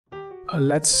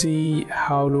Let's see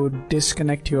how to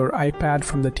disconnect your iPad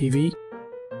from the TV.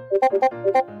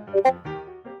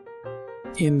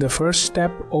 In the first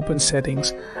step, open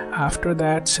Settings. After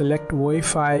that, select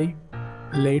Wi-Fi.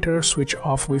 Later, switch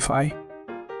off Wi-Fi.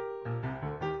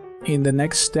 In the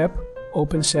next step,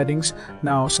 open Settings.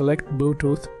 Now select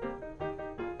Bluetooth.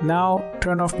 Now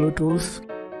turn off Bluetooth.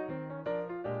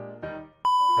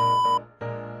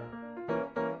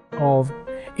 Off.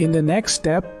 In the next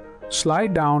step,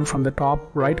 slide down from the top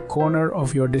right corner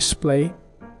of your display.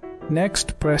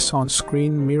 Next, press on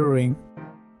Screen Mirroring.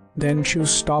 Then choose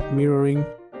Stop Mirroring.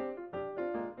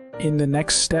 In the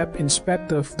next step, inspect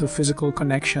the physical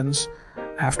connections.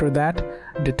 After that,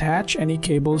 detach any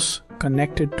cables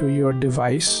connected to your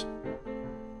device.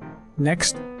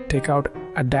 Next, take out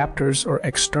adapters or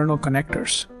external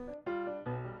connectors.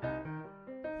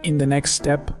 In the next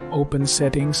step, open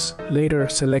Settings. Later,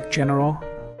 select General.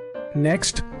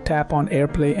 Next, tap on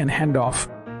AirPlay and Handoff.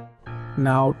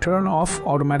 Now turn off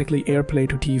automatically AirPlay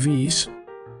to TVs.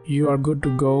 You are good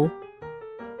to go.